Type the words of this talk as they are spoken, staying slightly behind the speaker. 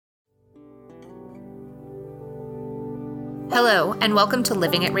Hello, and welcome to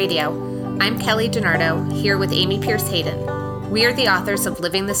Living It Radio. I'm Kelly DiNardo, here with Amy Pierce Hayden. We are the authors of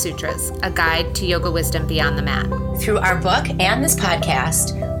Living the Sutras, a guide to yoga wisdom beyond the mat. Through our book and this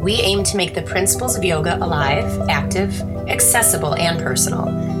podcast, we aim to make the principles of yoga alive, active, accessible, and personal.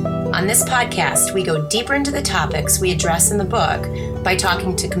 On this podcast, we go deeper into the topics we address in the book by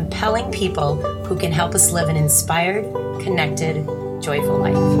talking to compelling people who can help us live an inspired, connected, joyful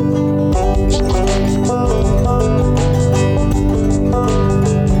life.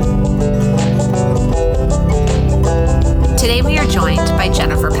 Today we are joined by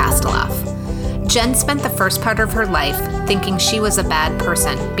Jennifer Pastiloff. Jen spent the first part of her life thinking she was a bad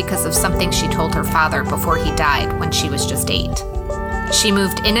person because of something she told her father before he died when she was just 8. She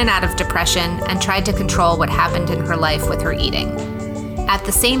moved in and out of depression and tried to control what happened in her life with her eating. At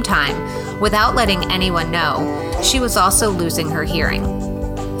the same time, without letting anyone know, she was also losing her hearing.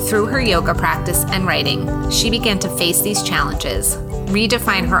 Through her yoga practice and writing, she began to face these challenges,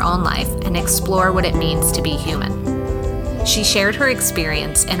 redefine her own life, and explore what it means to be human. She shared her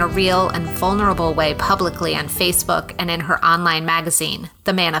experience in a real and vulnerable way publicly on Facebook and in her online magazine,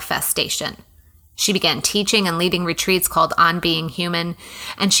 The Manifestation. She began teaching and leading retreats called On Being Human,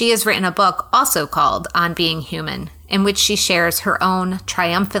 and she has written a book also called On Being Human, in which she shares her own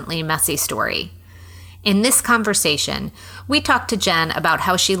triumphantly messy story. In this conversation, we talked to Jen about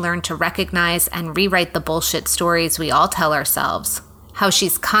how she learned to recognize and rewrite the bullshit stories we all tell ourselves, how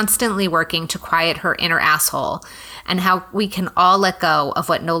she's constantly working to quiet her inner asshole, and how we can all let go of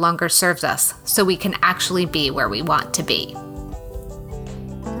what no longer serves us so we can actually be where we want to be.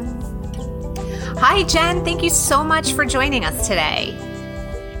 Hi, Jen. Thank you so much for joining us today.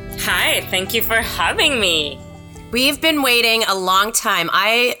 Hi, thank you for having me. We've been waiting a long time.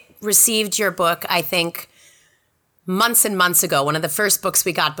 I received your book, I think, months and months ago, one of the first books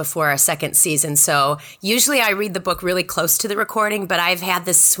we got before our second season. So usually I read the book really close to the recording, but I've had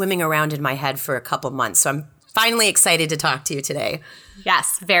this swimming around in my head for a couple months. So I'm finally excited to talk to you today.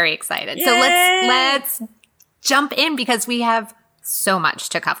 Yes, very excited. Yay! So let's jump in because we have so much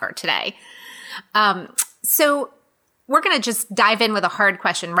to cover today. So we're going to just dive in with a hard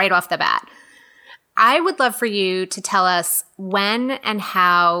question right off the bat. I would love for you to tell us when and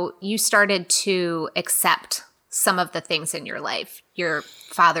how you started to accept some of the things in your life, your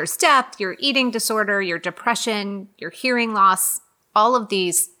father's death, your eating disorder, your depression, your hearing loss, all of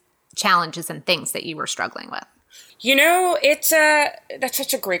these challenges and things that you were struggling with. You know, that's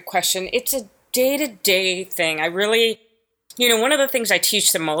such a great question. It's a day-to-day thing. I really, one of the things I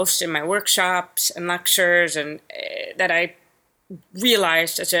teach the most in my workshops and lectures and that I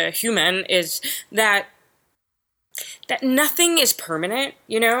realized as a human is that nothing is permanent,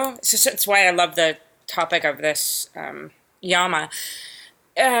 So that's why I love the topic of this yama.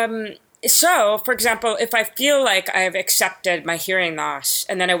 So, for example, if I feel like I've accepted my hearing loss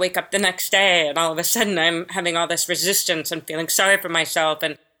and then I wake up the next day and all of a sudden I'm having all this resistance and feeling sorry for myself,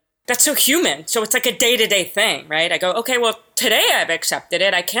 and that's so human. So it's like a day-to-day thing, right? I go, okay, well, today I've accepted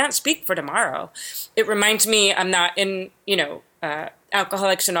it. I can't speak for tomorrow. It reminds me I'm not in,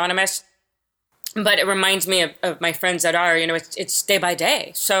 Alcoholics Anonymous, but it reminds me of my friends that are, it's day by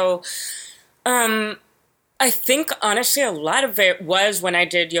day. So I think, honestly, a lot of it was when I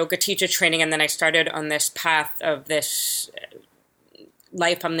did yoga teacher training, and then I started on this path of this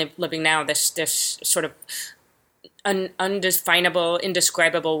life I'm living now, this sort of undefinable,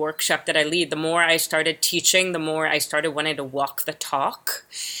 indescribable workshop that I lead. The more I started teaching, the more I started wanting to walk the talk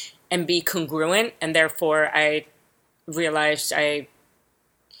and be congruent, and therefore I realized it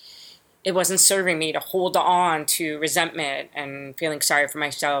wasn't serving me to hold on to resentment and feeling sorry for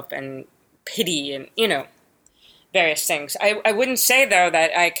myself and pity and, various things. I wouldn't say though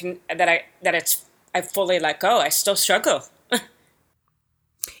that I fully let go. I still struggle.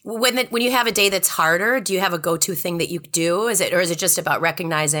 When you have a day that's harder, do you have a go-to thing that you do? Is it just about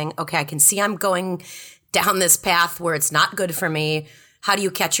recognizing, okay, I can see I'm going down this path where it's not good for me. How do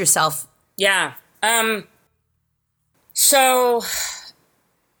you catch yourself? Yeah. So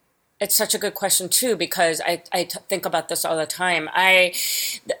it's such a good question too, because I think about this all the time.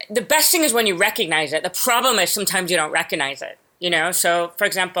 The best thing is when you recognize it. The problem is sometimes you don't recognize it, So, for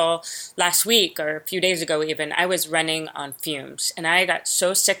example, last week or a few days ago even, I was running on fumes. And I got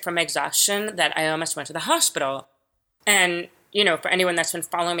so sick from exhaustion that I almost went to the hospital. And, for anyone that's been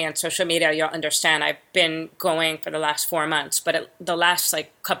following me on social media, you'll understand I've been going for the last 4 months. But the last,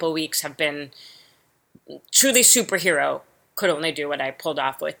 couple of weeks have been truly superhero. Could only do what I pulled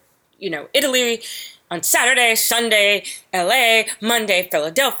off with Italy on Saturday, Sunday, LA, Monday,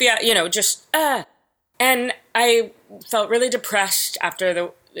 Philadelphia, And I felt really depressed after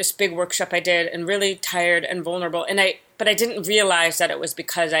this big workshop I did, and really tired and vulnerable. But I didn't realize that it was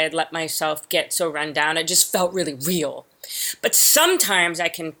because I had let myself get so run down. It just felt really real. But sometimes I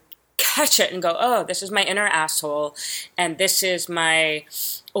can catch it and go, oh, this is my inner asshole, and this is my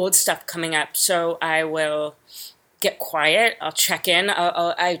old stuff coming up. So I will get quiet. I'll check in.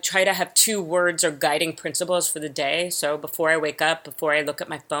 I try to have 2 words or guiding principles for the day. So before I wake up, before I look at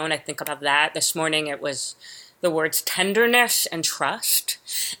my phone, I think about that. This morning it was the words tenderness and trust.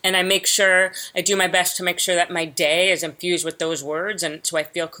 And I do my best to make sure that my day is infused with those words, and so I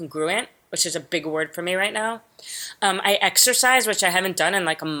feel congruent, which is a big word for me right now. I exercise, which I haven't done in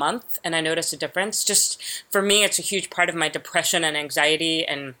like a month, and I notice a difference. Just for me, it's a huge part of my depression and anxiety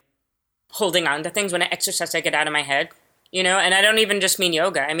and holding on to things. When I exercise, I get out of my head, and I don't even just mean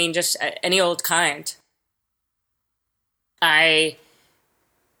yoga. I mean just any old kind. I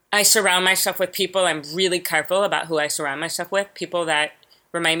surround myself with people. I'm really careful about who I surround myself with. People that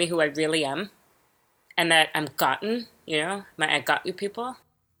remind me who I really am and that I'm gotten, my I got you people.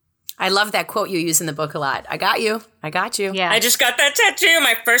 I love that quote you use in the book a lot. I got you. I got you. Yeah. I just got that tattoo.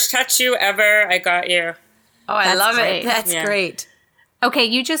 My first tattoo ever. I got you. Oh, I love great. it. That's great. Okay,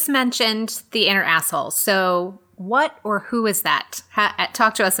 you just mentioned the inner asshole. So what or who is that?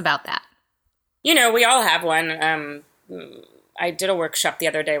 Talk to us about that. We all have one. I did a workshop the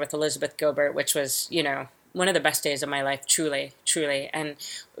other day with Elizabeth Gilbert, which was, one of the best days of my life, truly, truly. And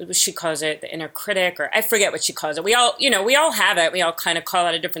she calls it the inner critic, or I forget what she calls it. We all have it. We all kind of call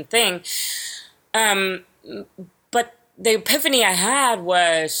it a different thing. But the epiphany I had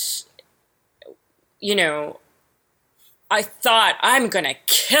was, I thought, I'm going to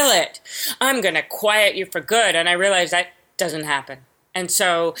kill it. I'm going to quiet you for good. And I realized that doesn't happen. And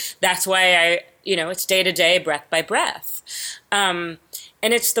so that's why it's day to day, breath by breath. And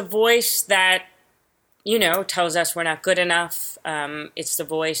it's the voice that, tells us we're not good enough. It's the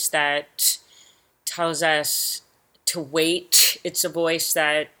voice that tells us to wait. It's a voice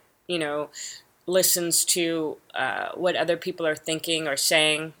that, listens to what other people are thinking or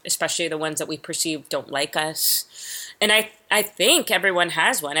saying, especially the ones that we perceive don't like us. And I think everyone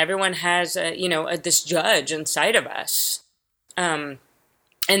has one. Everyone has, this judge inside of us.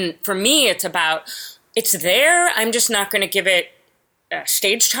 And for me, it's there. I'm just not going to give it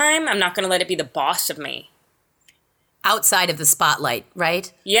stage time. I'm not going to let it be the boss of me. Outside of the spotlight,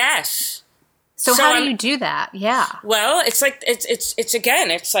 right? Yes. So how do you do that? Yeah. Well, it's like,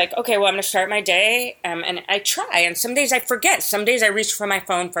 it's like, okay, well, I'm going to start my day. And I try. And some days I forget. Some days I reach for my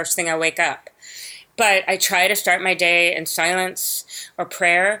phone first thing I wake up. But I try to start my day in silence or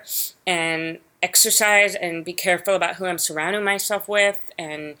prayer and exercise and be careful about who I'm surrounding myself with,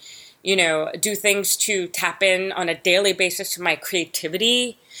 and, do things to tap in on a daily basis to my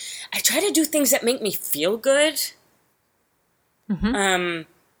creativity. I try to do things that make me feel good. Mm-hmm.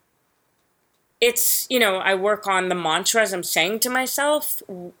 It's, I work on the mantras I'm saying to myself,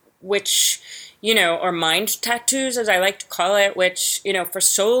 which, or mind tattoos, as I like to call it, which, for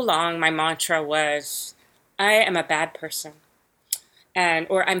so long my mantra was, I am a bad person.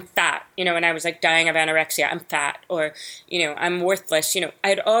 Or I'm fat, when I was like dying of anorexia, I'm fat, or, I'm worthless. I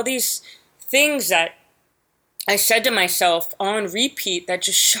had all these things that I said to myself on repeat that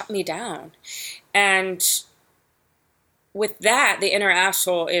just shut me down. And with that, the inner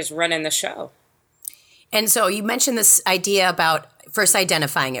asshole is running the show. And so you mentioned this idea about first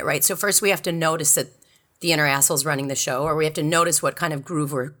identifying it, right? So first we have to notice that the inner asshole's running the show, or we have to notice what kind of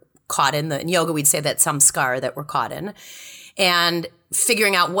groove we're caught in. In yoga, we'd say that's some scar that we're caught in. And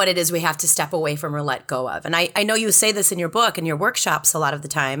figuring out what it is we have to step away from or let go of. And I know you say this in your book and your workshops a lot of the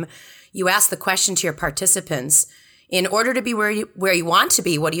time. You ask the question to your participants, in order to be where you want to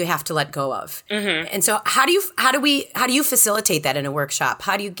be, what do you have to let go of? Mm-hmm. And so how do you facilitate that in a workshop?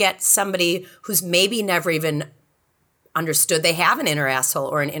 How do you get somebody who's maybe never even understood they have an inner asshole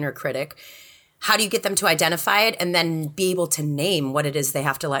or an inner critic? How do you get them to identify it and then be able to name what it is they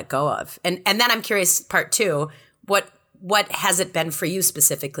have to let go of? And then I'm curious, part 2, what has it been for you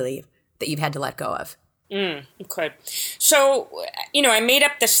specifically that you've had to let go of? Okay. So, I made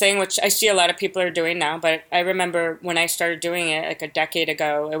up this thing, which I see a lot of people are doing now, but I remember when I started doing it like a decade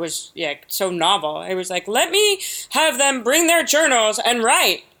ago, it was so novel. It was like, let me have them bring their journals and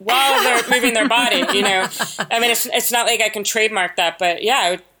write while they're moving their body, I mean, it's not like I can trademark that, but yeah,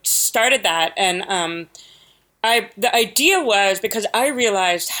 I started that. And the idea was because I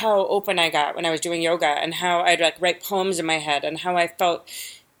realized how open I got when I was doing yoga, and how I'd like write poems in my head, and how I felt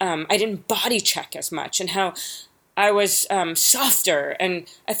I didn't body check as much, and how I was softer. And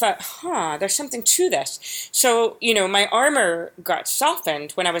I thought, there's something to this. So, my armor got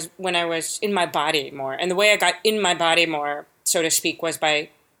softened when I was in my body more. And the way I got in my body more, so to speak, was by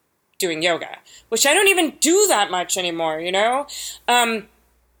doing yoga, which I don't even do that much anymore, you know?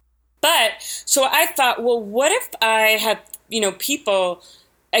 But so I thought, well, what if I had, people,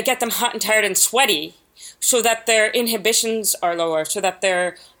 I get them hot and tired and sweaty so that their inhibitions are lower, so that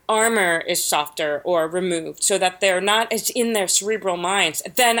their armor is softer or removed, so that they're not as in their cerebral minds.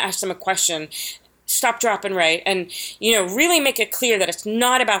 Then ask them a question, stop, drop, and write, and, really make it clear that it's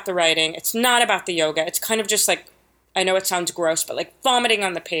not about the writing, it's not about the yoga. It's kind of just like, I know it sounds gross, but like vomiting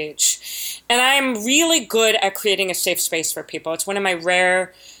on the page. And I'm really good at creating a safe space for people. It's one of my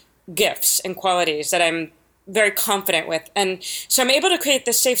rare gifts and qualities that I'm very confident with. And so I'm able to create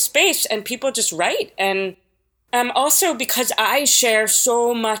this safe space and people just write. And also because I share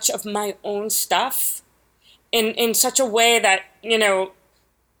so much of my own stuff in such a way that,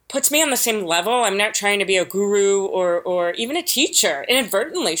 puts me on the same level. I'm not trying to be a guru or even a teacher,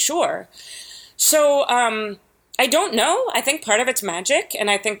 inadvertently, sure. So I don't know. I think part of it's magic, and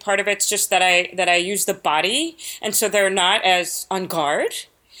I think part of it's just that I use the body, and so they're not as on guard.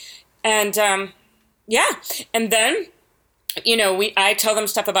 And and then I tell them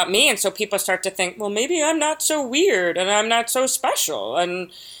stuff about me, and so people start to think, well, maybe I'm not so weird, and I'm not so special, and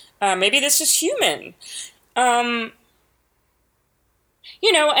maybe this is human.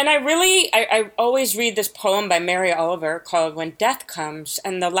 And I always read this poem by Mary Oliver called When Death Comes,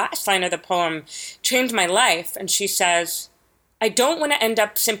 and the last line of the poem changed my life, and she says, I don't want to end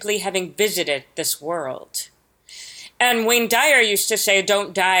up simply having visited this world. And Wayne Dyer used to say,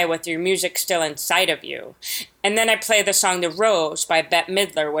 don't die with your music still inside of you. And then I play the song The Rose by Bette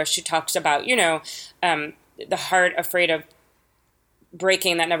Midler, where she talks about, the heart afraid of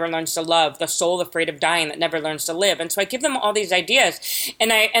breaking that never learns to love, the soul afraid of dying that never learns to live. And so I give them all these ideas,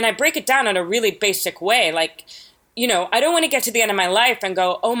 and I break it down in a really basic way. Like, I don't want to get to the end of my life and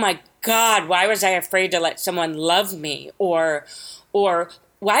go, oh my God, why was I afraid to let someone love me? Or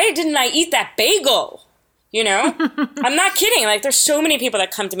why didn't I eat that bagel? I'm not kidding. Like, there's so many people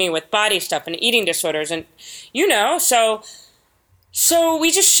that come to me with body stuff and eating disorders, and so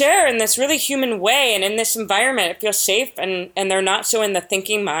we just share in this really human way, and in this environment, it feels safe, and they're not so in the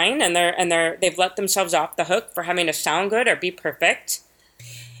thinking mind, and they've let themselves off the hook for having to sound good or be perfect.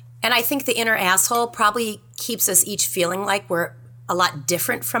 And I think the inner asshole probably keeps us each feeling like we're a lot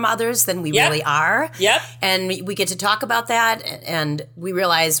different from others than we really are. Yep. And we get to talk about that, and we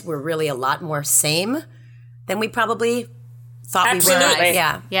realize we're really a lot more same than we probably thought Absolutely. we were.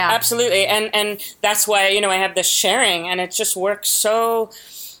 Yeah. Absolutely. And that's why, I have this sharing, and it just works so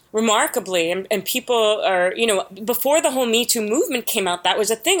remarkably. And people are, before the whole Me Too movement came out, that was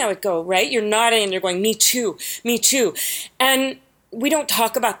a thing. I would go, right? You're nodding and you're going, me too, me too. And we don't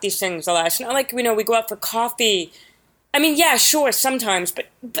talk about these things a lot. It's not like, we go out for coffee. I mean, yeah, sure, sometimes, but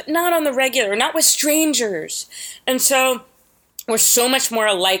not on the regular, not with strangers. And so we're so much more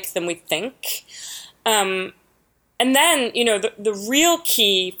alike than we think. And then, the real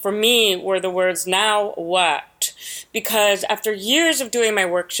key for me were the words, now what? Because after years of doing my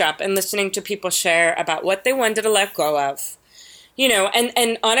workshop and listening to people share about what they wanted to let go of,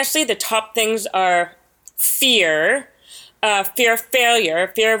 and honestly, the top things are fear of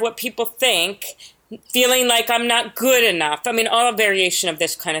failure, fear of what people think, feeling like I'm not good enough. I mean, all a variation of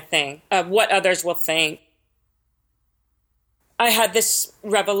this kind of thing, of what others will think. I had this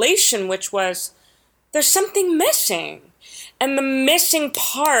revelation, which was, there's something missing. And the missing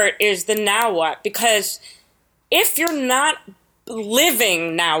part is the now what. Because if you're not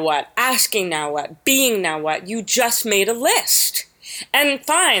living now what, asking now what, being now what, you just made a list. And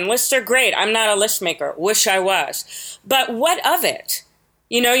fine, lists are great. I'm not a list maker. Wish I was. But what of it?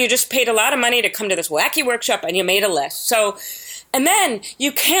 You just paid a lot of money to come to this wacky workshop and you made a list. So, and then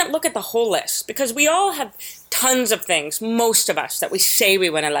you can't look at the whole list, because we all have tons of things, most of us, that we say we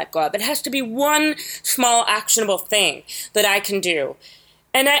want to let go of. It has to be one small actionable thing that I can do.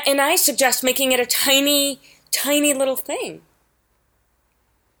 And I suggest making it a tiny, tiny little thing.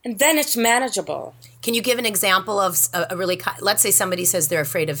 And then it's manageable. Can you give an example of a really, let's say somebody says they're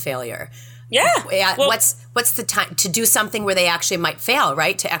afraid of failure. Yeah. Well, what's the time to do something where they actually might fail,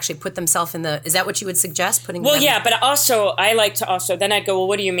 right? To actually put themselves in is that what you would suggest? But also, I like to then I'd go, well,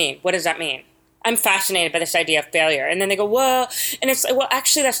 what do you mean? What does that mean? I'm fascinated by this idea of failure. And then they go, well, and it's like, well,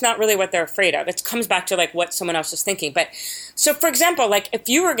 actually, that's not really what they're afraid of. It comes back to like what someone else is thinking. But so, for example, like if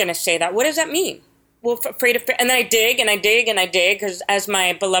you were going to say that, what does that mean? Well, afraid of, and then I dig and I dig and I dig, because as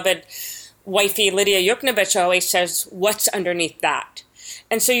my beloved wifey Lydia Yuknovich always says, what's underneath that?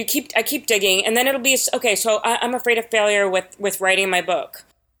 And so I keep digging, and then it'll be, okay, so I'm afraid of failure with writing my book.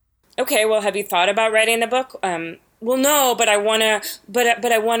 Okay, well, have you thought about writing the book? Well, no, but I want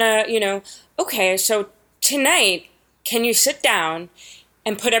to, okay, so tonight, can you sit down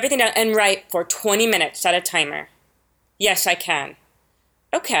and put everything down and write for 20 minutes, set a timer. Yes, I can.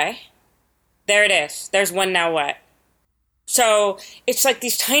 Okay. There it is. There's one now what? So it's like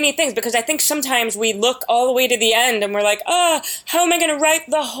these tiny things, because I think sometimes we look all the way to the end and we're like, how am I going to write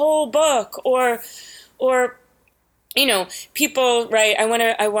the whole book? Or, you know, people write, I want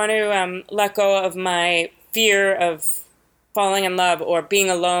to let go of my fear of falling in love or being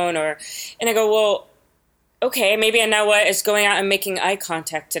alone, and I go, well, okay, maybe I know what is going out and making eye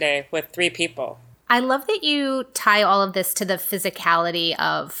contact today with 3 people. I love that you tie all of this to the physicality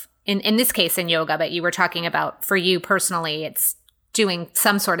of, in this case, in yoga, but you were talking about, for you personally, it's doing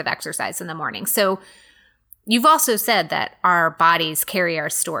some sort of exercise in the morning. So you've also said that our bodies carry our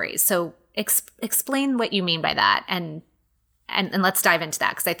stories. So explain what you mean by that, and let's dive into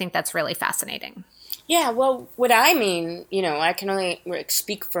that, because I think that's really fascinating. Yeah, well, what I mean, you know, I can only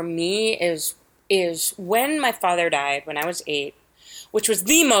speak for me, is when my father died when I was 8, which was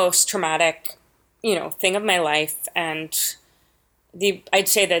the most traumatic, you know, thing of my life, and I'd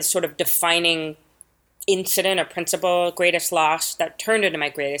say that sort of defining incident or principle, greatest loss that turned into my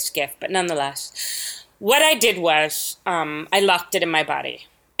greatest gift. But nonetheless, what I did was I locked it in my body,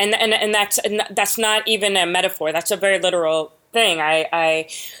 and that's not even a metaphor. That's a very literal thing.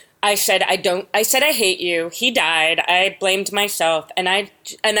 I said I hate you. He died. I blamed myself, and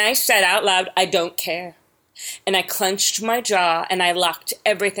I said out loud, I don't care. And I clenched my jaw and I locked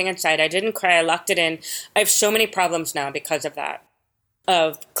everything inside. I didn't cry. I locked it in. I have so many problems now because of that,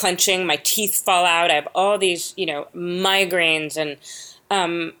 of clenching. My teeth fall out. I have all these, you know, migraines, and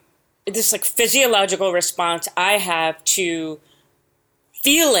this like physiological response I have to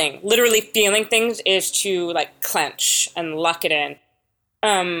literally feeling things, is to like clench and lock it in.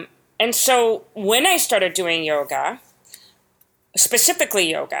 And so when I started doing yoga,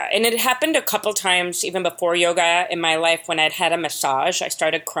 specifically yoga, and it happened a couple times even before yoga in my life, when I'd had a massage, I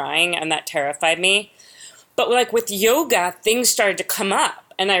started crying and that terrified me. But like with yoga, things started to come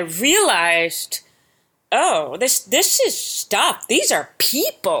up, and I realized, oh, this is stuff. These are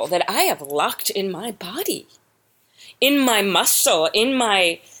people that I have locked in my body, in my muscle, in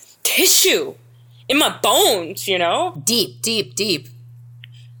my tissue, in my bones, you know? Deep, deep, deep.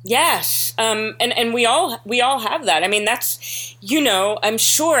 Yes. And we all have that. I mean, that's, you know, I'm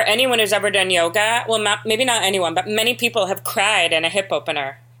sure anyone who's ever done yoga, well, maybe not anyone, but many people have cried in a hip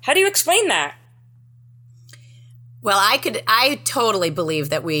opener. How do you explain that? Well, I totally believe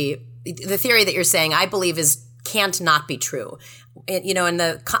that the theory that you're saying, I believe can't not be true. You know, in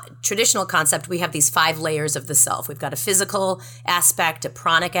the traditional concept, we have these 5 layers of the self. We've got a physical aspect, a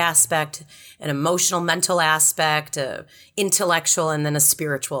pranic aspect, an emotional, mental aspect, a intellectual, and then a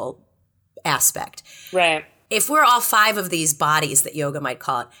spiritual aspect. Right. If we're all 5 of these bodies that yoga might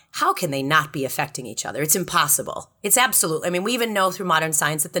call it, how can they not be affecting each other? It's impossible. It's absolute. I mean, we even know through modern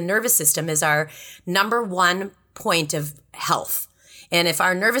science that the nervous system is our number 1 point of health. And if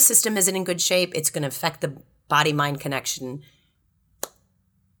our nervous system isn't in good shape, it's going to affect the body-mind connection.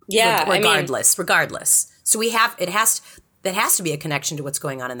 Yeah, regardless. So it has to be a connection to what's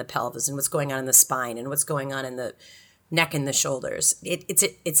going on in the pelvis and what's going on in the spine and what's going on in the neck and the shoulders.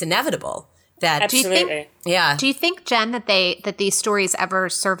 It's inevitable that. Absolutely. Do you think, Jen, that these stories ever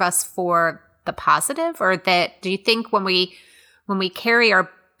serve us for the positive, or that do you think when we carry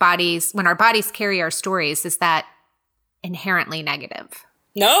our bodies, when our bodies carry our stories, is that inherently negative?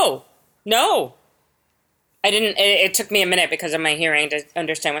 No. I didn't, it took me a minute because of my hearing to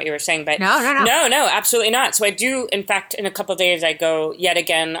understand what you were saying, but no, absolutely not. So I do, in fact, in a couple of days, I go yet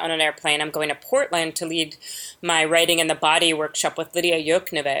again on an airplane. I'm going to Portland to lead my Writing in the Body workshop with Lydia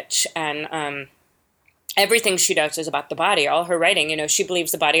Yuknevich, and everything she does is about the body. All her writing, you know, she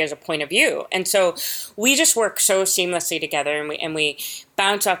believes the body has a point of view. And so we just work so seamlessly together, and we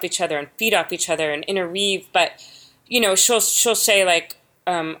bounce off each other and feed off each other and interweave. But, you know, she'll say like,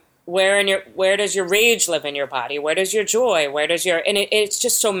 where does your rage live in your body? Where does your joy? And it's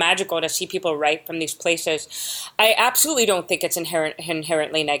just so magical to see people write from these places. I absolutely don't think it's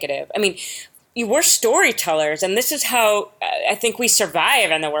inherently negative. I mean, we're storytellers, and this is how I think we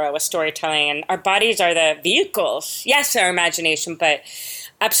survive in the world with storytelling, and our bodies are the vehicles. Yes, our imagination, but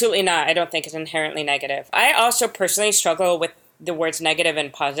absolutely not. I don't think it's inherently negative. I also personally struggle with the words negative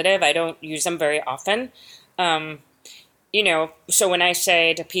and positive. I don't use them very often. You know, so when I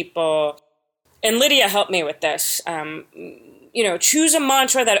say to people, and Lydia helped me with this, you know, choose a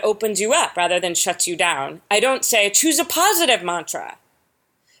mantra that opens you up rather than shuts you down. I don't say choose a positive mantra.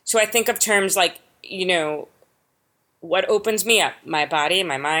 So I think of terms like, you know, what opens me up, my body,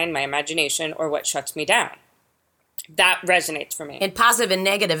 my mind, my imagination, or what shuts me down. That resonates for me. And positive and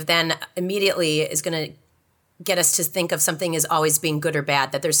negative then immediately is going to get us to think of something as always being good or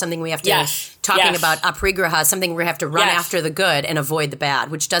bad, that there's something we have to, Yes. talking Yes. about aparigraha, something we have to run Yes. after the good and avoid the bad,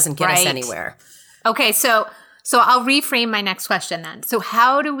 which doesn't get us Right. anywhere. Okay, so I'll reframe my next question then. So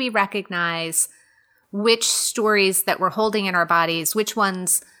how do we recognize which stories that we're holding in our bodies, which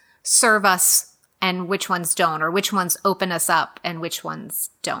ones serve us and which ones don't, or which ones open us up and which ones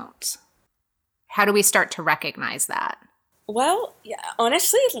don't? How do we start to recognize that? Well, yeah,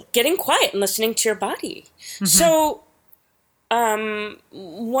 honestly, getting quiet and listening to your body. So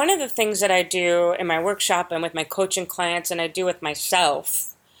one of the things that I do in my workshop and with my coaching clients, and I do with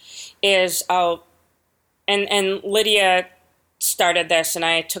myself, is and Lydia started this and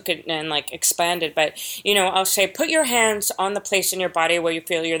I took it and like expanded, but I'll say, put your hands on the place in your body where you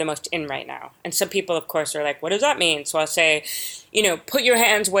feel you're the most in right now. And some people, of course, are like, what does that mean? So I'll say, put your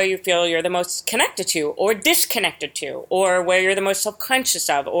hands where you feel you're the most connected to or disconnected to, or where you're the most self-conscious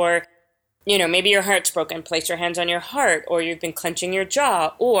of, or, maybe your heart's broken, place your hands on your heart, or you've been clenching your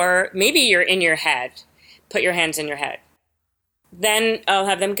jaw, or maybe you're in your head, put your hands in your head. Then I'll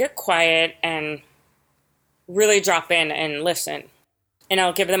have them get quiet and really drop in and listen. And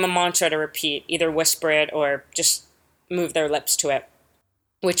I'll give them a mantra to repeat, either whisper it or just move their lips to it,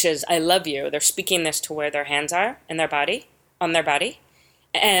 which is, I love you. They're speaking this to where their hands are in their body, on their body,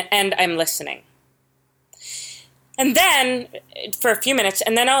 and I'm listening. And then for a few minutes,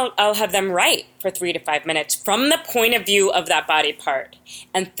 and then I'll have them write for 3 to 5 minutes from the point of view of that body part,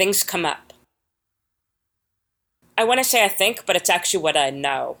 and things come up. I want to say I think, but it's actually what I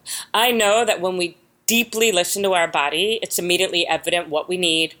know. I know that when we deeply listen to our body, it's immediately evident what we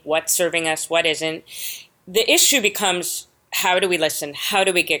need, what's serving us, what isn't. The issue becomes, how do we listen? How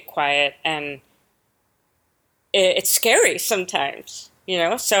do we get quiet? And it's scary sometimes,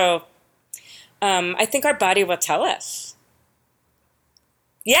 So I think our body will tell us.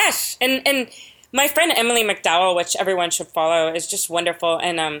 Yes, and my friend Emily McDowell, which everyone should follow, is just wonderful.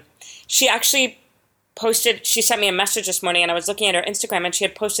 And she actually she sent me a message this morning, and I was looking at her Instagram, and she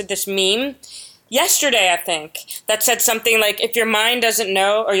had posted this meme yesterday, I think, that said something like, if your mind doesn't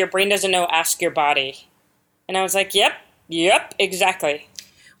know or your brain doesn't know, ask your body. And I was like, yep, exactly.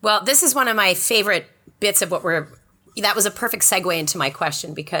 Well, this is one of my favorite bits of that was a perfect segue into my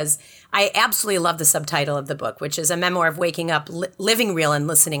question, because I absolutely love the subtitle of the book, which is A Memoir of Waking Up, Living Real and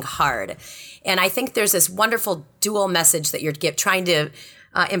Listening Hard. And I think there's this wonderful dual message that you're trying to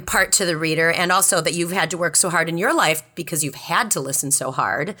impart to the reader, and also that you've had to work so hard in your life because you've had to listen so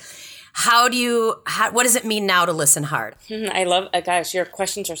hard. What does it mean now to listen hard? I love, guys, your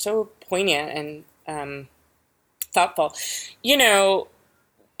questions are so poignant and thoughtful.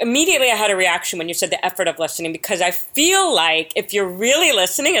 Immediately I had a reaction when you said the effort of listening, because I feel like if you're really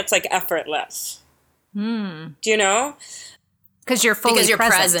listening, it's like effortless. Do you know? Because you're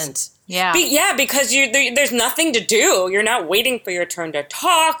present. Yeah. Because there's nothing to do. You're not waiting for your turn to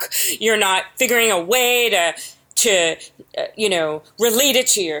talk. You're not figuring a way to relate it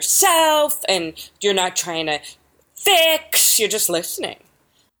to yourself, and you're not trying to fix. You're just listening.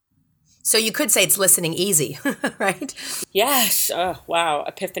 So you could say it's listening easy, right? Yes. Oh, wow.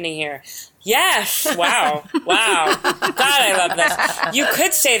 Epiphany here. Yes. Wow. God, I love this. You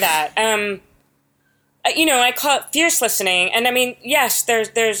could say that. I call it fierce listening. And I mean, yes, there's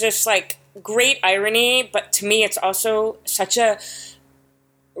this like great irony, but to me, it's also such a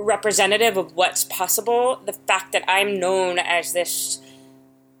representative of what's possible. The fact that I'm known as this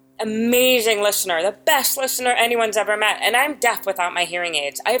amazing listener, the best listener anyone's ever met, and I'm deaf without my hearing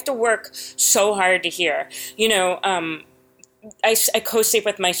aids. I have to work so hard to hear. I co-sleep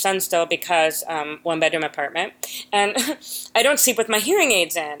with my son still because one-bedroom apartment, and I don't sleep with my hearing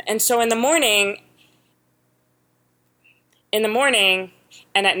aids in. And so in the morning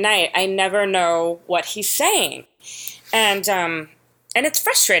and at night, I never know what he's saying, and it's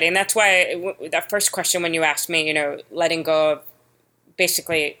frustrating. That's why that first question when you asked me, letting go of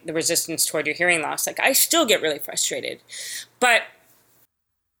basically the resistance toward your hearing loss, like I still get really frustrated, but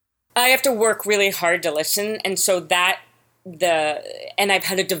I have to work really hard to listen. And so and I've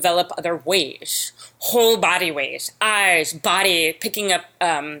had to develop other ways, whole body ways, eyes, body, picking up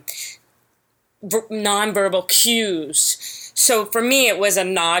nonverbal cues. So for me, it was a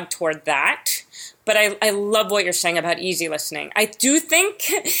nod toward that. But I love what you're saying about easy listening. I do think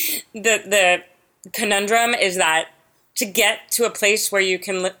the conundrum is that to get to a place where you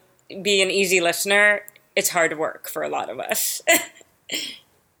can be an easy listener, it's hard work for a lot of us.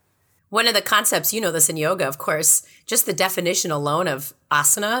 One of the concepts, this in yoga, of course, just the definition alone of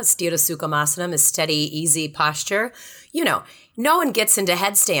asana, Sthira Sukhamasana, is steady, easy posture. No one gets into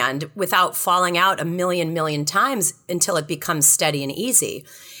headstand without falling out a million times until it becomes steady and easy.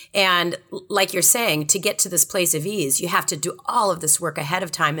 And like you're saying, to get to this place of ease, you have to do all of this work ahead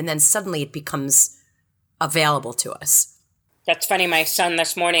of time, and then suddenly it becomes available to us. That's funny. My son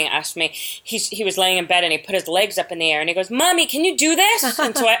this morning asked me, he was laying in bed and he put his legs up in the air and he goes, "Mommy, can you do this?"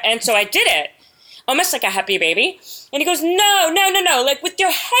 And so I did it, almost like a happy baby. And he goes, no, like with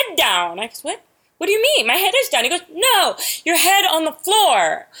your head down. I goes, what? What do you mean? My head is down. He goes, no, your head on the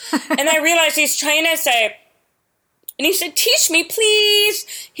floor. And I realized he's trying to say, and he said, "Teach me, please."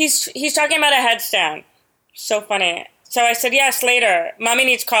 He's talking about a headstand. So funny. So I said, "Yes, later. Mommy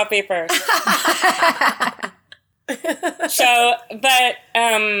needs coffee first." So, but,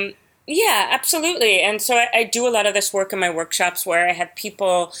 yeah, absolutely. And so I do a lot of this work in my workshops where I have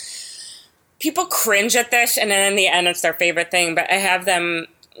people cringe at this, and then in the end it's their favorite thing, but I have them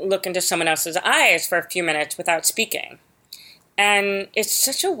look into someone else's eyes for a few minutes without speaking. And it's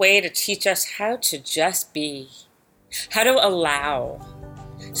such a way to teach us how to just be, how to allow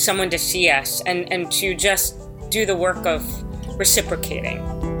someone to see us and to just do the work of reciprocating.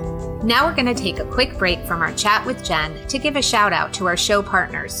 Now we're going to take a quick break from our chat with Jen to give a shout out to our show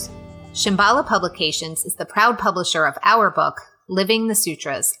partners. Shambhala Publications is the proud publisher of our book, Living the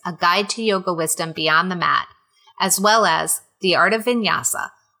Sutras, A Guide to Yoga Wisdom Beyond the Mat, as well as The Art of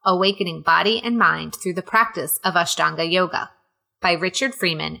Vinyasa, Awakening Body and Mind Through the Practice of Ashtanga Yoga, by Richard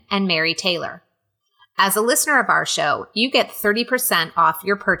Freeman and Mary Taylor. As a listener of our show, you get 30% off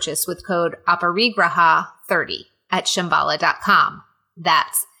your purchase with code APARIGRAHA30 at Shambhala.com.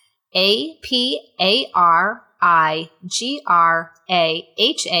 That's APARIGRAHA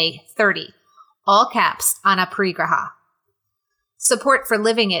 30, all caps on Aparigraha. Support for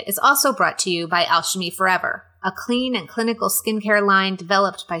Living It is also brought to you by Alchemy Forever, a clean and clinical skincare line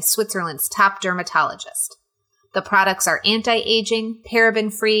developed by Switzerland's top dermatologist. The products are anti-aging,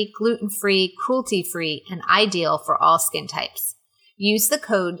 paraben-free, gluten-free, cruelty-free, and ideal for all skin types. Use the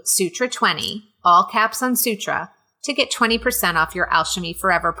code SUTRA20, all caps on Sutra, to get 20% off your Alchemy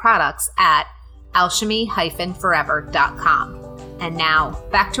Forever products at alchemy-forever.com. And now,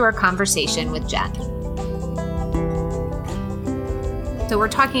 back to our conversation with Jen. So we're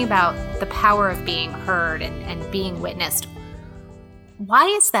talking about the power of being heard and being witnessed. Why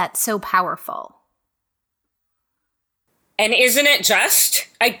is that so powerful? And isn't it just?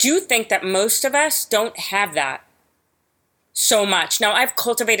 I do think that most of us don't have that so much. Now, I've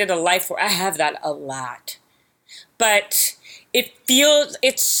cultivated a life where I have that a lot. But it feels,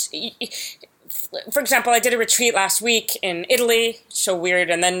 for example, I did a retreat last week in Italy, so weird,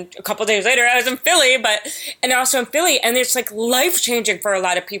 and then a couple days later I was in Philly, and it's like life-changing for a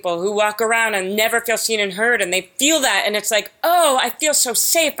lot of people who walk around and never feel seen and heard, and they feel that, and it's like, oh, I feel so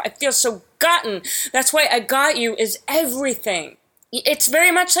safe, I feel so gotten. That's why I got you is everything. It's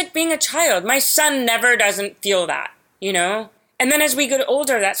very much like being a child. My son never doesn't feel that, you know? And then as we get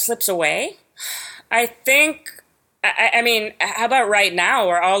older, that slips away. I think... I mean, how about right now?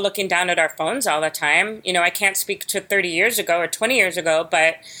 We're all looking down at our phones all the time. You know, I can't speak to 30 years ago or 20 years ago,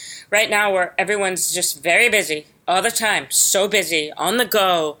 but right now everyone's just very busy all the time, so busy, on the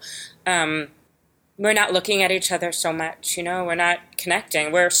go. We're not looking at each other so much, you know, we're not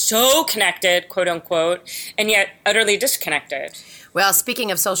connecting. We're so connected, quote unquote, and yet utterly disconnected. Well,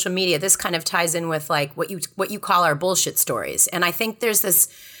 speaking of social media, this kind of ties in with like what you call our bullshit stories. And I think there's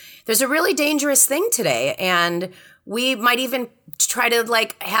a really dangerous thing today, and we might even try to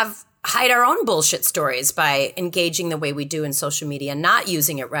hide our own bullshit stories by engaging the way we do in social media and not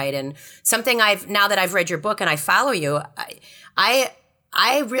using it right. And something now that I've read your book and I follow you, I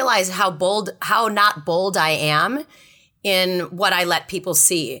realize how not bold I am in what I let people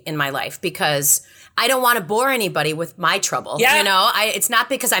see in my life, because I don't want to bore anybody with my trouble. Yeah. You know, it's not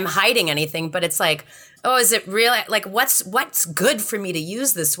because I'm hiding anything, but it's like, oh, is it really, like, what's good for me to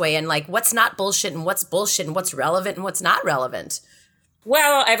use this way? And like, what's not bullshit and what's relevant and what's not relevant?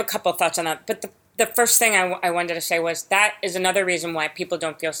 Well, I have a couple of thoughts on that. But the first thing I wanted to say was that is another reason why people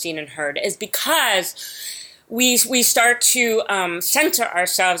don't feel seen and heard, is because we start to center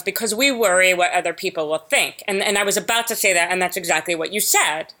ourselves because we worry what other people will think. And I was about to say that, and that's exactly what you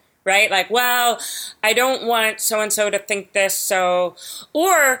said, right? Like, well, I don't want so-and-so to think this, so,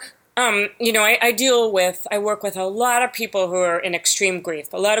 or... you know, I work with a lot of people who are in extreme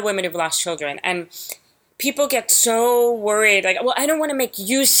grief, a lot of women who've lost children, and people get so worried, like, well, I don't want to make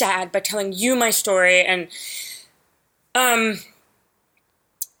you sad by telling you my story. And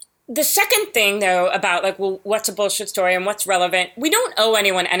the second thing, though, about like, well, what's a bullshit story and what's relevant, we don't owe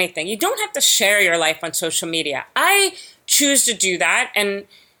anyone anything. You don't have to share your life on social media. I choose to do that, and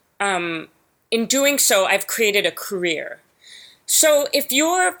in doing so, I've created a career. So if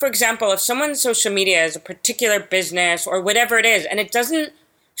someone's social media is a particular business or whatever it is, and it doesn't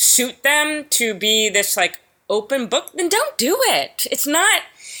suit them to be this like open book, then don't do it. It's not,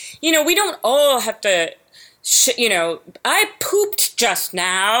 we don't all have to, I pooped just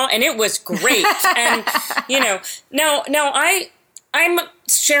now and it was great. And, now I'm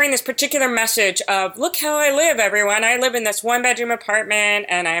sharing this particular message of, look how I live, everyone. I live in this 1-bedroom apartment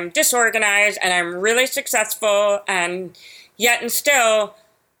and I'm disorganized and I'm really successful, and yet and still,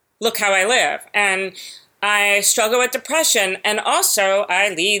 look how I live. And I struggle with depression, and also I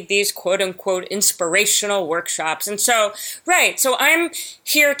lead these quote unquote inspirational workshops. And so I'm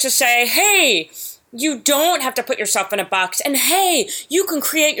here to say, hey, you don't have to put yourself in a box, and hey, you can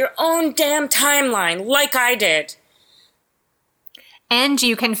create your own damn timeline like I did. And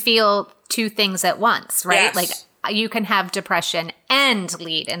you can feel two things at once, right? Yes. Like you can have depression and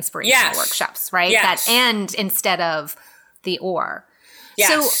lead inspirational workshops, right? Yes. That and instead of the or. Yes.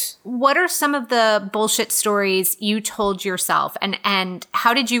 So what are some of the bullshit stories you told yourself, and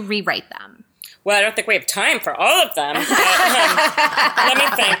how did you rewrite them? Well, I don't think we have time for all of them. But, let me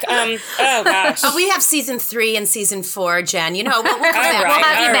think. Oh, gosh. We have season 3 and season 4, Jen. We'll come back. We'll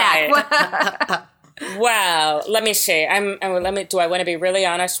have you back. Wow. Let me see. Do I want to be really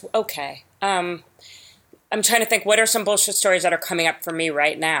honest? Okay. I'm trying to think, what are some bullshit stories that are coming up for me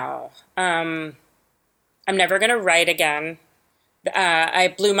right now? I'm never going to write again.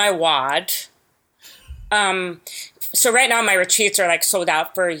 I blew my wad. So right now my retreats are like sold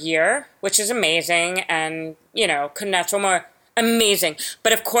out for a year, which is amazing. And, couldn't ask for more. Amazing.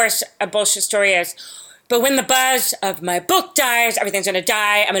 But of course, a bullshit story is, but when the buzz of my book dies, everything's going to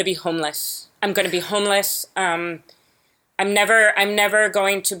die. I'm going to be homeless. I'm going to be homeless. I'm never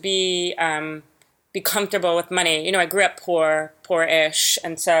going to be comfortable with money. I grew up poor-ish.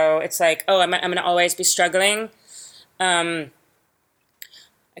 And so it's like, I'm going to always be struggling. I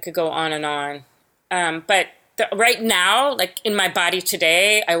could go on and on. But right now, like in my body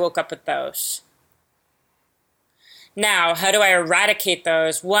today, I woke up with those. Now, how do I eradicate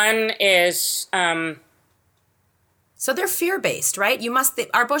those? One is... So they're fear-based, right?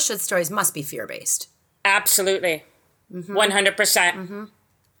 Our bullshit stories must be fear-based. Absolutely. 100%. Mm-hmm.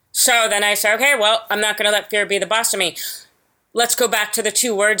 So then I say, okay, well, I'm not going to let fear be the boss of me. Let's go back to the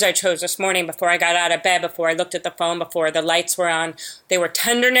 2 words I chose this morning before I got out of bed, before I looked at the phone, before the lights were on. They were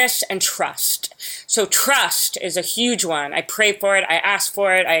tenderness and trust. So trust is a huge one. I pray for it. I ask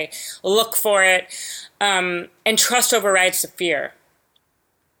for it. I look for it. And trust overrides the fear.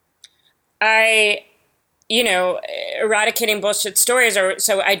 Eradicating bullshit stories, or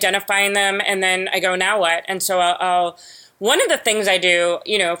so identifying them, and then I go, now what? And so I'll one of the things I do,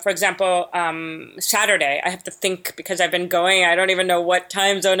 for example, Saturday, I have to think because I've been going, I don't even know what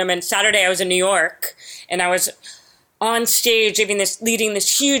time zone I'm in. Saturday, I was in New York, and I was on stage leading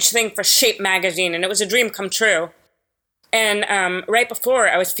this huge thing for Shape magazine, and it was a dream come true. And right before,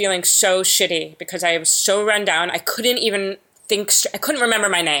 I was feeling so shitty because I was so run down. I couldn't even I couldn't remember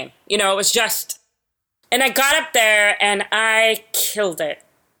my name. It was just... And I got up there and I killed it.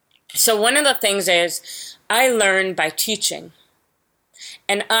 So one of the things is I learn by teaching.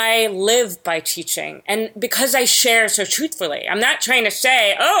 And I live by teaching. And because I share so truthfully, I'm not trying to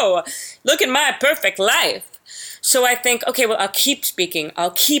say, oh, look at my perfect life. So I think, okay, well, I'll keep speaking.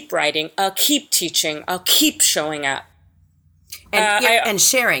 I'll keep writing. I'll keep teaching. I'll keep showing up. And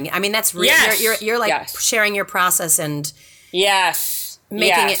sharing. I mean, that's really, yes, you're like yes. sharing your process and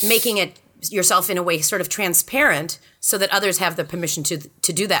making it yourself in a way sort of transparent so that others have the permission to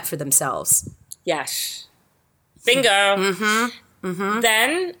do that for themselves. Yes. Bingo. Mm-hmm. Mm-hmm.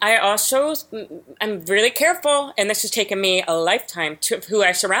 Then I'm really careful, and this has taken me a lifetime, to who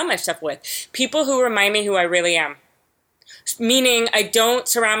I surround myself with. People who remind me who I really am. Meaning I don't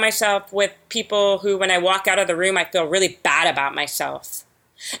surround myself with people who, when I walk out of the room, I feel really bad about myself.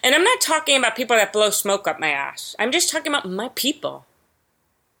 And I'm not talking about people that blow smoke up my ass. I'm just talking about my people.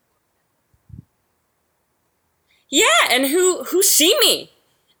 Yeah, and who see me,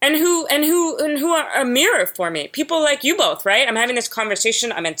 and who are a mirror for me. People like you both, right? I'm having this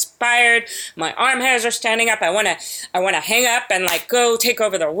conversation. I'm inspired. My arm hairs are standing up. I wanna hang up and like go take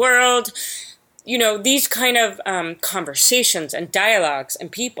over the world. These kind of conversations and dialogues and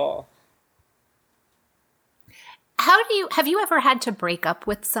people. Have you ever had to break up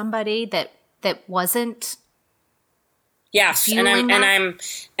with somebody that wasn't? Yes, and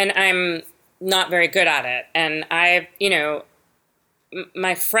I'm not very good at it. And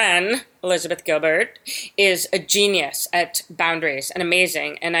my friend, Elizabeth Gilbert, is a genius at boundaries and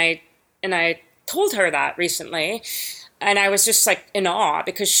amazing. And I told her that recently, and I was just like in awe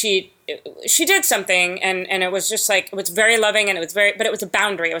because she did something and it was just like, it was very loving and but it was a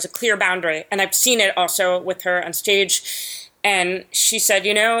boundary. It was a clear boundary. And I've seen it also with her on stage. And she said,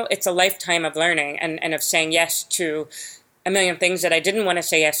 it's a lifetime of learning and of saying yes to a million things that I didn't want to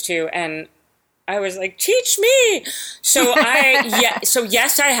say yes to. And I was like, teach me. So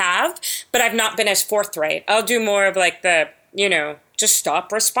yes, I have, but I've not been as forthright. I'll do more of like the, just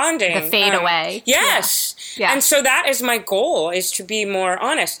stop responding. The fade away. Yes. Yeah. And so that is my goal, is to be more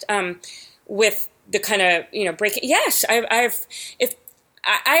honest with the kind of, breaking. Yes, I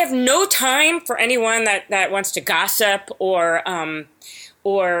have no time for anyone that wants to gossip or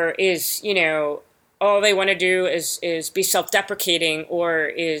is, all they want to do is be self-deprecating or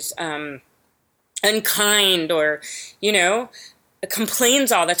is unkind or,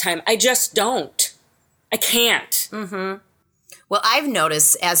 complains all the time. I just don't. I can't. Mm-hmm. Well, I've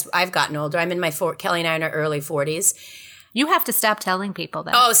noticed as I've gotten older, I'm in my Kelly and I are in our early 40s. You have to stop telling people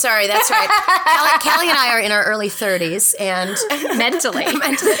that. Oh, sorry. That's right. Kelly and I are in our early 30s and mentally. And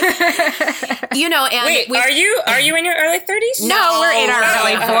wait, are you in your early 30s? No, we're in our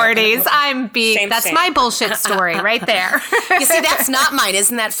early 40s. That's my bullshit story right there. You see, that's not mine.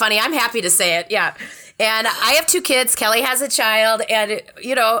 Isn't that funny? I'm happy to say it. Yeah. And I have 2 kids. Kelly has a child. And,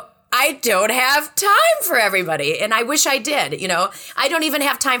 I don't have time for everybody. And I wish I did, I don't even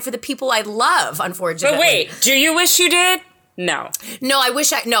have time for the people I love, unfortunately. But wait, do you wish you did? No. No,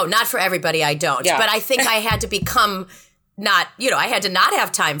 no, not for everybody. I don't. Yeah. But I think I had to become I had to not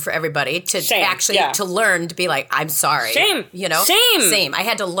have time for everybody to to learn to be like, I'm sorry. Same. Same. I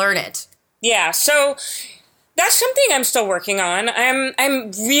had to learn it. Yeah. So that's something I'm still working on.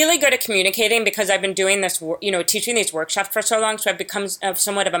 I'm really good at communicating because I've been doing this, teaching these workshops for so long. So I've become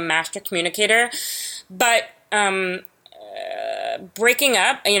somewhat of a master communicator. But breaking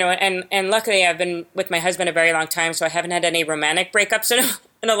up, and luckily I've been with my husband a very long time, so I haven't had any romantic breakups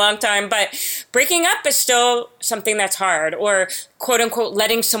in a long time. But breaking up is still something that's hard, or quote unquote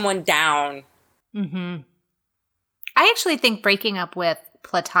letting someone down. Mm-hmm. I actually think breaking up with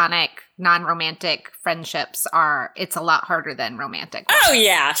platonic, non-romantic friendships it's a lot harder than romantic ones. Oh,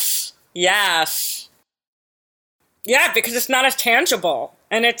 yes. Yes. Yeah, because it's not as tangible.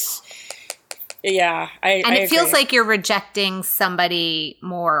 And it's, it feels like you're rejecting somebody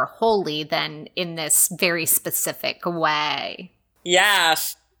more wholly than in this very specific way.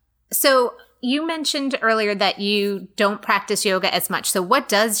 Yes. So you mentioned earlier that you don't practice yoga as much. So what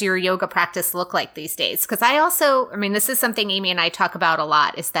does your yoga practice look like these days? Because this is something Amy and I talk about a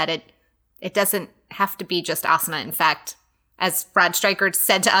lot, is that it doesn't have to be just asana. In fact, as Rod Stryker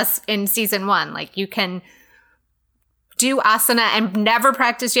said to us in season 1, like you can do asana and never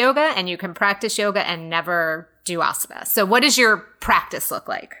practice yoga, and you can practice yoga and never do asana. So what does your practice look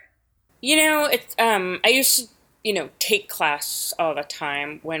like? I used to take class all the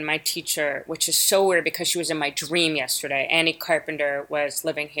time when my teacher, which is so weird because she was in my dream yesterday, Annie Carpenter, was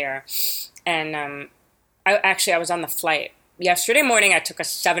living here. And I was on the flight. Yesterday morning, I took a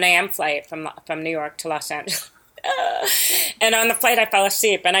 7 a.m. flight from New York to Los Angeles. And on the flight, I fell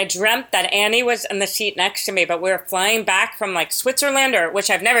asleep. And I dreamt that Annie was in the seat next to me, but we were flying back from like Switzerland, which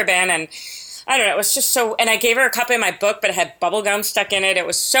I've never been. And I don't know, it was just so, and I gave her a copy of my book, but it had bubble gum stuck in it. It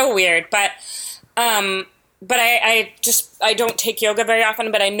was so weird. But I don't take yoga very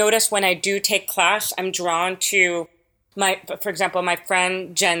often, but I notice when I do take class, I'm drawn to for example, my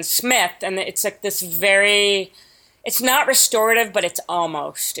friend Jen Smith, and it's like this it's not restorative, but it's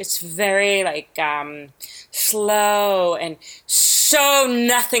very like slow and so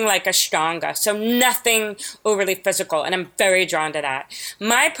nothing like Ashtanga, so nothing overly physical, and I'm very drawn to that.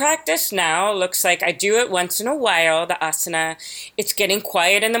 My practice now looks like I do it once in a while, the asana. It's getting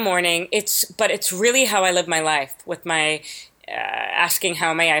quiet in the morning. But it's really how I live my life, with my asking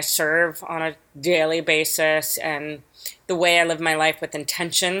how may I serve on a daily basis, and the way I live my life with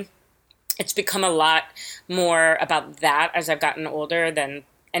intention. It's become a lot more about that as I've gotten older than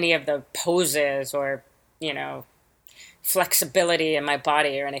any of the poses or, flexibility in my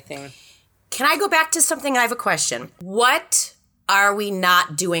body or anything. Can I go back to something? I have a question. What are we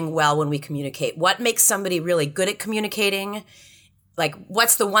not doing well when we communicate? What makes somebody really good at communicating? Like,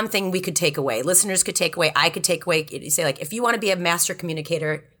 what's the one thing we could take away? Listeners could take away. I could take away. Say, like, if you want to be a master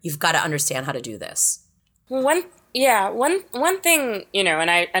communicator, you've got to understand how to do this. One thing,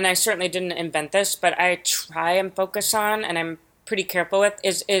 and I certainly didn't invent this, but I try and focus on, and I'm pretty careful with,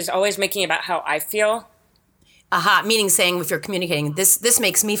 is always making it about how I feel. Aha, meaning saying if you're communicating, this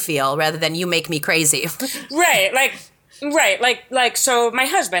makes me feel, rather than you make me crazy. Right, so my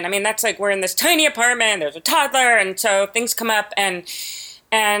husband, that's like, we're in this tiny apartment, there's a toddler, and so things come up, and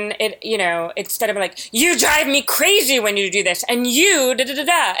it, instead of like, you drive me crazy when you do this, and you,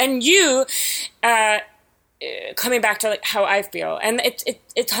 da-da-da-da, and you, coming back to like how I feel. And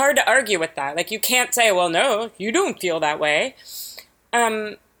it's hard to argue with that. Like, you can't say, well, no, you don't feel that way.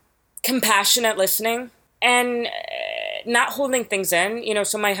 Compassionate listening and not holding things in,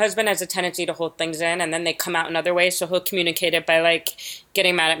 so my husband has a tendency to hold things in and then they come out in other ways. So he'll communicate it by like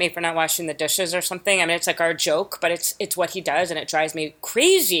getting mad at me for not washing the dishes or something. I mean, it's like our joke, but it's what he does and it drives me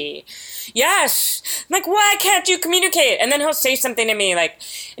crazy. Yes. I'm like, why can't you communicate? And then he'll say something to me like,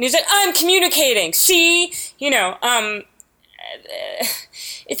 and he's like, I'm communicating. See,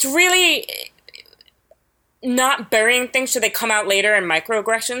 it's really not burying things so they come out later in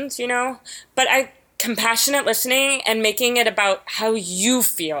microaggressions, but compassionate listening and making it about how you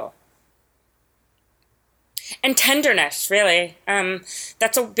feel. And tenderness, really.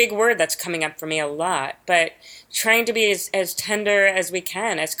 That's a big word that's coming up for me a lot, but trying to be as tender as we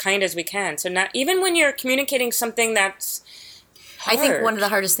can, as kind as we can. So not even when you're communicating something that's hard. I think one of the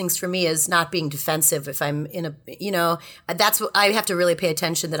hardest things for me is not being defensive. If I'm in that's what I have to really pay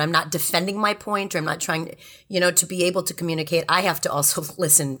attention, that I'm not defending my point, or I'm not trying, to be able to communicate. I have to also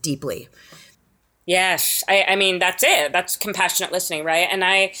listen deeply. Yes. I mean, that's it. That's compassionate listening, right? And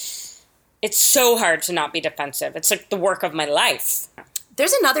it's so hard to not be defensive. It's like the work of my life.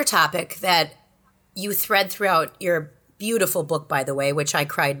 There's another topic that you thread throughout your beautiful book, by the way, which I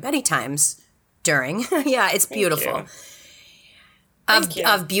cried many times during. Yeah, it's beautiful.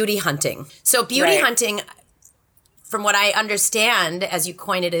 Of beauty hunting. So beauty hunting, from what I understand, as you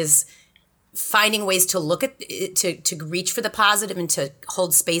coin it, is finding ways to look at to reach for the positive and to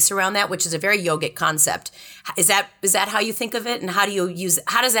hold space around that, which is a very yogic concept. Is that how you think of it, and how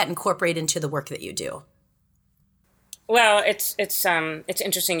does that incorporate into the work that you do? Well, it's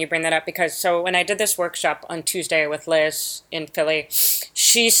interesting you bring that up, because so when I did this workshop on Tuesday with Liz in Philly,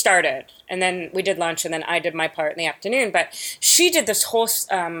 she started, and then we did lunch, and then I did my part in the afternoon. But she did this whole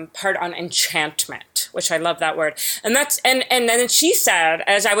part on enchantment, which I love that word. And that's and then she said,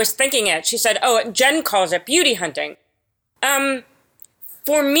 as I was thinking it, she said, "Oh, Jen calls it beauty hunting."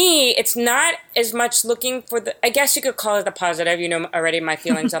 For me, it's not as much looking for I guess you could call it the positive. You know already my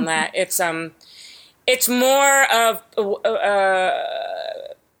feelings on that. It's more of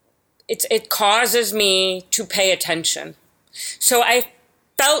it causes me to pay attention. So I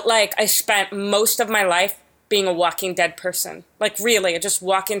felt like I spent most of my life being a walking dead person. Like really, just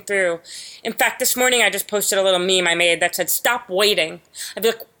walking through. In fact, this morning I just posted a little meme I made that said, "Stop waiting." I've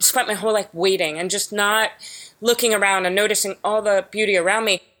spent my whole life waiting and just not looking around and noticing all the beauty around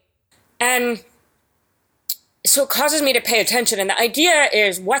me. And so it causes me to pay attention. And the idea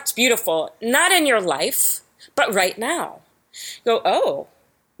is what's beautiful, not in your life, but right now. You go, oh,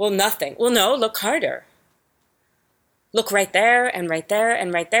 well, nothing. Well, no, look harder. Look right there and right there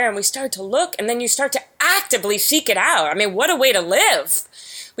and right there. And we start to look, and then you start to actively seek it out. I mean, what a way to live.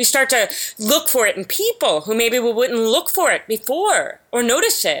 We start to look for it in people who maybe we wouldn't look for it before or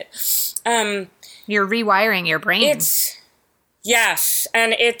notice it. You're rewiring your brain. Yes.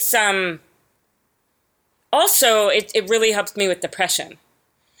 And it's... Also, it really helps me with depression,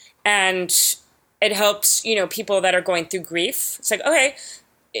 and it helps, people that are going through grief. It's like, okay,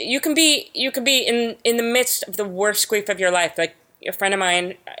 you can be in the midst of the worst grief of your life. Like a friend of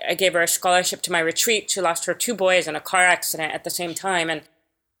mine, I gave her a scholarship to my retreat. She lost her 2 boys in a car accident at the same time. And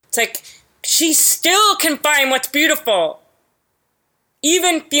it's like, she still can find what's beautiful,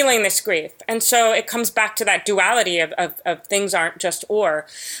 even feeling this grief. And so it comes back to that duality of things aren't just or.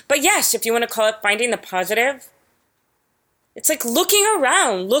 But yes, if you want to call it finding the positive, it's like looking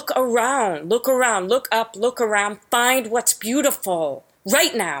around, look around, look up, look around, find what's beautiful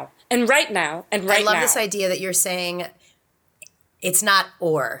right now and right now and right now. I love this idea that you're saying it's not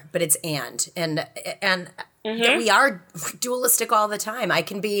or, but it's and that we are dualistic all the time. I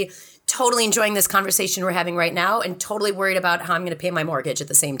can be totally enjoying this conversation we're having right now and totally worried about how I'm going to pay my mortgage at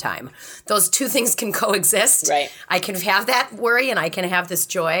the same time. Those two things can coexist. Right. I can have that worry and I can have this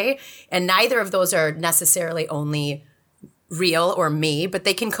joy, and neither of those are necessarily only real or me, but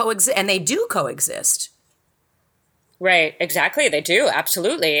they can coexist, and they do coexist. Right, exactly. They do,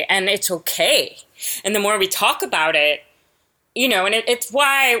 absolutely. And it's okay. And the more we talk about it, and it's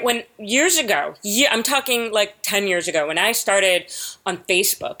why when years ago, I'm talking like 10 years ago, when I started on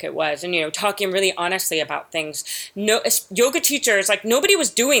Facebook, it was, and, talking really honestly about things, yoga teachers, like nobody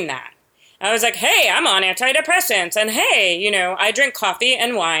was doing that. I was like, hey, I'm on antidepressants, and hey, I drink coffee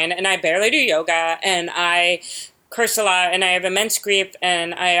and wine, and I barely do yoga, and I curse a lot, and I have immense grief,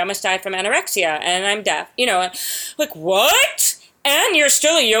 and I almost died from anorexia, and I'm deaf, like what? And you're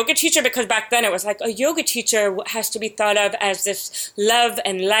still a yoga teacher, because back then it was like a yoga teacher has to be thought of as this love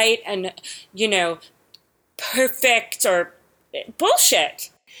and light and, perfect or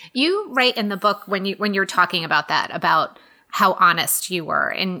bullshit. You write in the book when you're talking about that, about how honest you were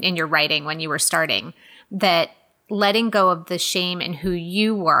in your writing when you were starting, that letting go of the shame in who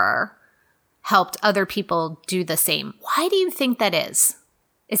you were helped other people do the same. Why do you think that is?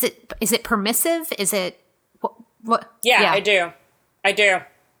 Is it permissive? Is it what? Yeah, I do.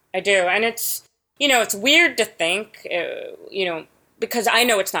 And it's, it's weird to think, because I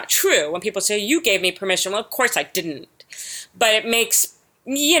know it's not true. When people say, you gave me permission, well, of course I didn't. But it makes,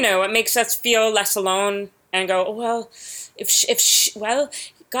 it makes us feel less alone and go, oh, well, if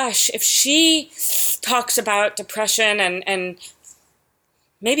she talks about depression and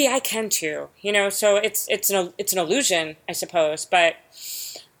maybe I can too, so it's an illusion, I suppose. But,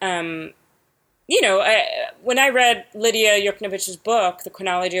 when I read Lydia Yuknovich's book, The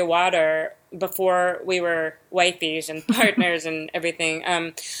Chronology of Water, before we were wifeys and partners and everything,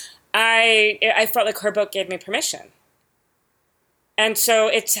 I felt like her book gave me permission. And so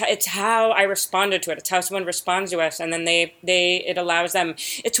it's how I responded to it. It's how someone responds to us, and then it allows them.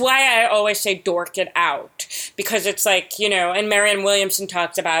 It's why I always say dork it out, because it's like, and Marianne Williamson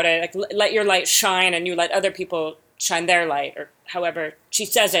talks about it, like let your light shine and you let other people shine their light, or however she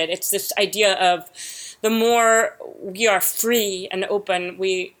says it. It's this idea of the more we are free and open,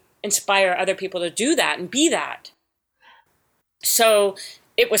 we inspire other people to do that and be that. So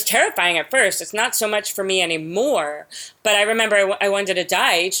it was terrifying at first. It's not so much for me anymore. But I remember I wanted to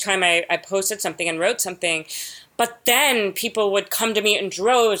die each time I posted something and wrote something. But then people would come to me in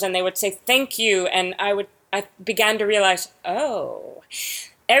droves and they would say, thank you. And I began to realize, oh,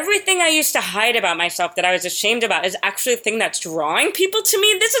 everything I used to hide about myself that I was ashamed about is actually the thing that's drawing people to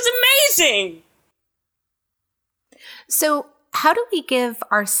me. This is amazing. So how do we give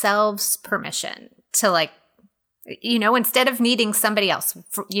ourselves permission to instead of needing somebody else,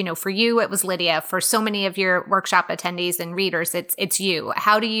 for you, it was Lydia. For so many of your workshop attendees and readers, it's you.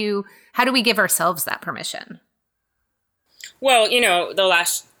 How do we give ourselves that permission? Well, the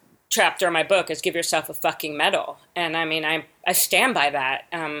last chapter of my book is give yourself a fucking medal. And I mean, I stand by that.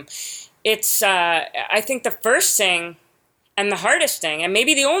 It's, I think the first thing and the hardest thing, and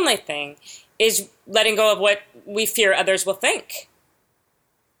maybe the only thing, is letting go of what we fear others will think.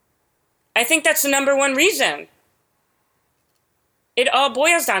 I think that's the number one reason. It all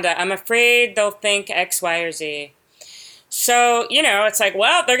boils down to, I'm afraid they'll think X, Y, or Z. So, it's like,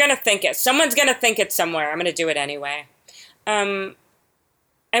 well, they're going to think it. Someone's going to think it somewhere. I'm going to do it anyway. And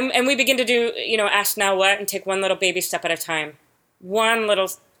we begin to do, ask now what, and take one little baby step at a time. One little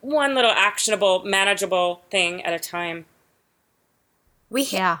actionable, manageable thing at a time. We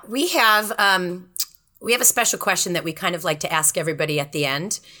have a special question that we kind of like to ask everybody at the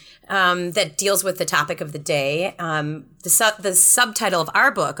end. That deals with the topic of the day. The subtitle of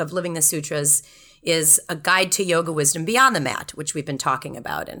our book, of Living the Sutras, is A Guide to Yoga Wisdom Beyond the Mat, which we've been talking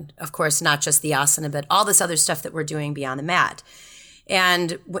about. And of course, not just the asana, but all this other stuff that we're doing beyond the mat.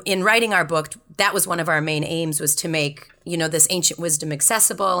 And in writing our book, that was one of our main aims, was to make, this ancient wisdom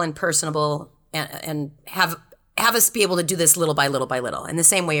accessible and personable, and have us be able to do this little by little by little, in the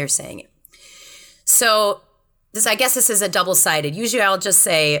same way you're saying it. So I guess this is a double-sided. Usually I'll just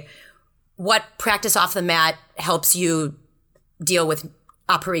say, what practice off the mat helps you deal with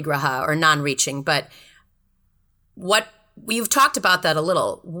aparigraha or non-reaching? But you've talked about that a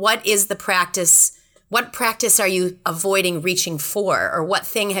little. What is the practice? What practice are you avoiding reaching for? Or what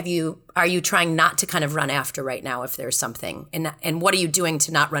thing are you trying not to kind of run after right now, if there's something? And what are you doing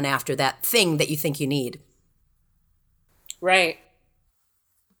to not run after that thing that you think you need? Right.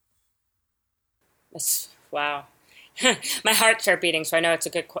 Wow. My heart started beating, so I know it's a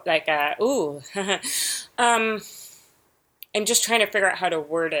good, ooh. I'm just trying to figure out how to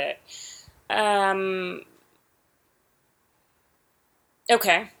word it.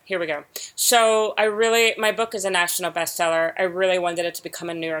 Okay, here we go. So my book is a national bestseller. I really wanted it to become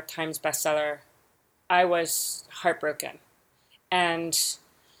a New York Times bestseller. I was heartbroken. And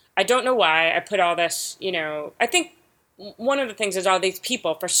I don't know why I put all this, I think one of the things is all these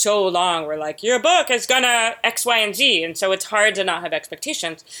people for so long were like, your book is gonna X, Y, and Z. And so it's hard to not have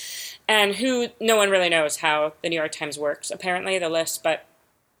expectations. And no one really knows how the New York Times works, apparently, the list. But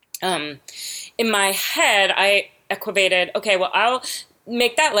in my head, I equated, okay, well, I'll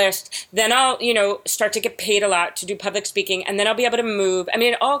make that list. Then I'll, start to get paid a lot to do public speaking. And then I'll be able to move. I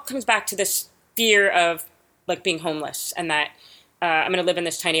mean, it all comes back to this fear of being homeless, and that I'm going to live in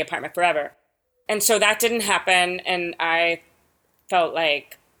this tiny apartment forever. And so that didn't happen, and I felt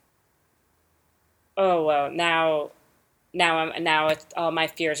like, oh well, now all my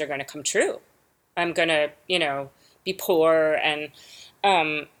fears are going to come true. I'm going to, be poor, and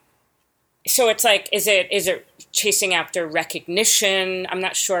So it's like, is it chasing after recognition? I'm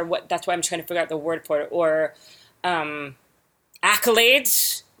not sure what, that's why I'm trying to figure out the word for it. Or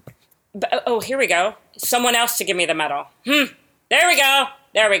accolades. But, oh, here we go. Someone else to give me the medal. There we go.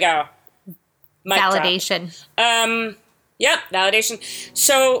 Mic validation. Drop. Yep, validation.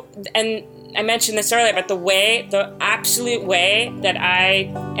 So, and I mentioned this earlier, but the absolute way that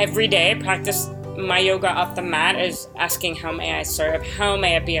I every day practice my yoga off the mat is asking, how may I serve? How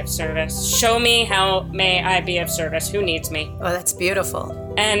may I be of service? Show me how may I be of service? Who needs me? Oh, that's beautiful.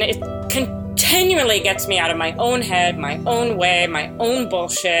 And it continually gets me out of my own head, my own way, my own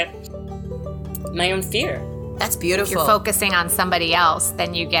bullshit, my own fear. That's beautiful. If you're focusing on somebody else,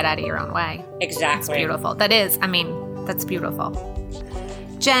 then you get out of your own way. Exactly. That's beautiful. That's beautiful.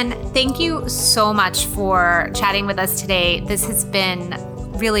 Jen, thank you so much for chatting with us today. This has been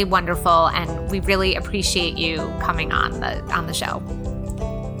really wonderful, and we really appreciate you coming on the show.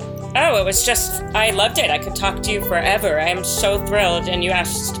 Oh, it was just, I loved it. I could talk to you forever. I am so thrilled, and you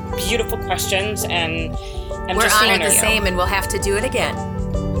asked beautiful questions, and we're honored the same, and we'll have to do it again.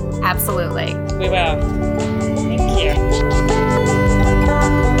 Absolutely. We will. Thank you.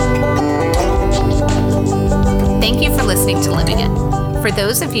 Thank you for listening to Living It. For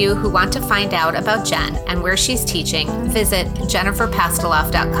those of you who want to find out about Jen and where she's teaching, visit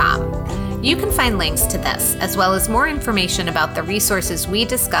jenniferpasteloff.com. You can find links to this, as well as more information about the resources we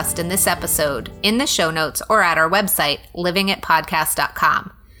discussed in this episode, in the show notes or at our website,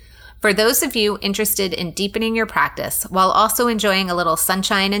 livingitpodcast.com. For those of you interested in deepening your practice while also enjoying a little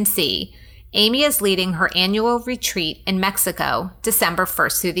sunshine and sea, Amy is leading her annual retreat in Mexico, December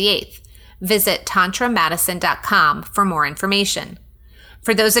 1st through the 8th. Visit tantramadison.com for more information.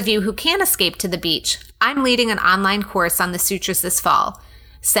 For those of you who can't escape to the beach, I'm leading an online course on the sutras this fall.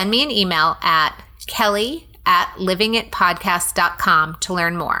 Send me an email at kelly@livingitpodcast.com to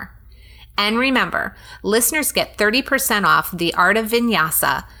learn more. And remember, listeners get 30% off The Art of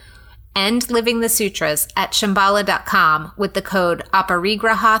Vinyasa and Living the Sutras at shambhala.com with the code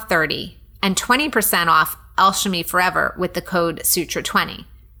aparigraha30 and 20% off Alchemy Forever with the code Sutra20.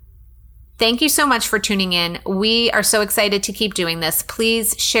 Thank you so much for tuning in. We are so excited to keep doing this.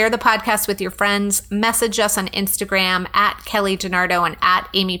 Please share the podcast with your friends. Message us on Instagram at Kelly DiNardo and at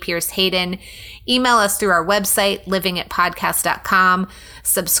Amy Pierce Hayden. Email us through our website, livingitpodcast.com.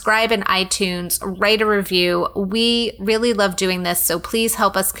 Subscribe in iTunes. Write a review. We really love doing this, so please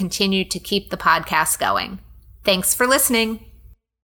help us continue to keep the podcast going. Thanks for listening.